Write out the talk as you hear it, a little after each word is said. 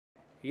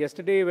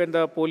Yesterday, when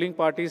the polling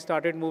parties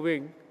started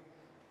moving,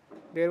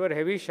 there were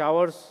heavy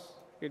showers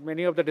in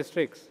many of the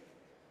districts.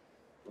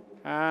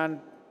 And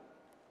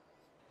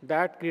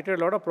that created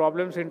a lot of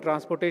problems in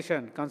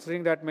transportation,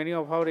 considering that many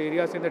of our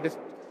areas in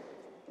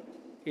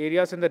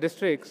the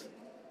districts,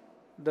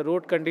 the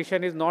road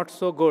condition is not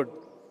so good.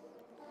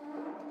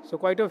 So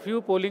quite a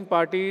few polling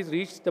parties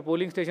reached the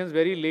polling stations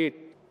very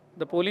late.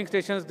 The polling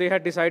stations, they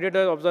had decided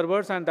the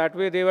observers, and that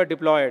way they were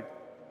deployed.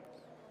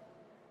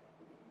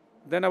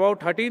 Then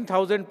about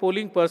 13,000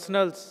 polling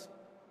personals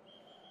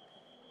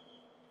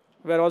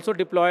were also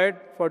deployed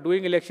for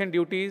doing election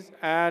duties.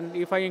 And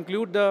if I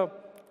include the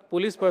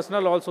police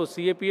personnel also,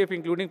 CAPF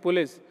including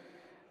police,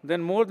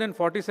 then more than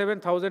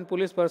 47,000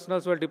 police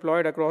personals were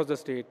deployed across the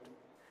state.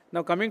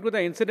 Now coming to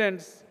the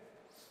incidents,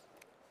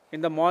 in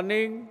the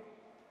morning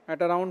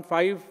at around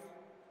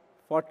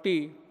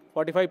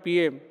 5:45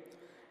 p.m.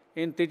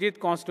 in Tijit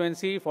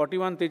constituency,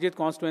 41 Tijit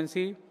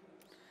constituency,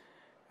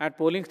 at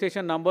polling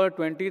station number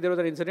 20, there was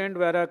an incident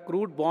where a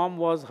crude bomb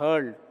was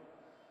hurled.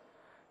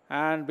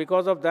 And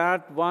because of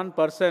that, one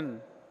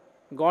person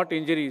got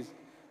injuries.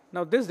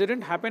 Now, this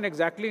didn't happen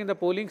exactly in the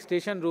polling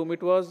station room.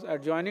 It was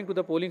adjoining to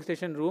the polling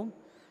station room,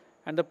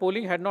 and the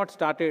polling had not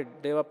started.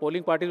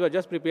 Polling parties were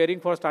just preparing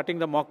for starting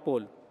the mock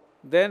poll.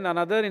 Then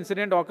another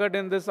incident occurred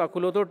in this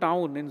Akuloto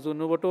town, in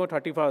Zunuvoto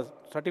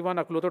 31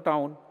 Akuloto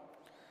town,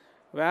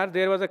 where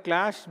there was a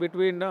clash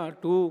between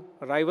two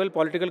rival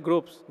political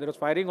groups. There was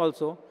firing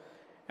also,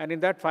 and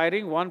in that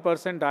firing, one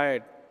person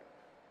died.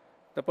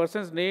 The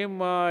person's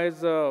name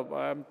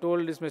I'm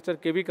told, is Mr.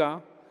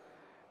 Kevika,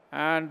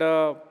 and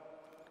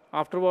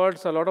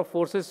afterwards, a lot of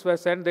forces were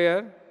sent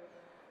there,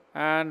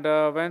 and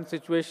when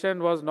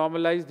situation was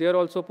normalized, there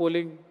also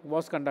polling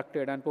was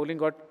conducted, and polling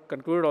got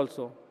concluded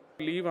also.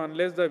 Leave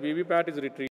unless the VVPAT is retrieved.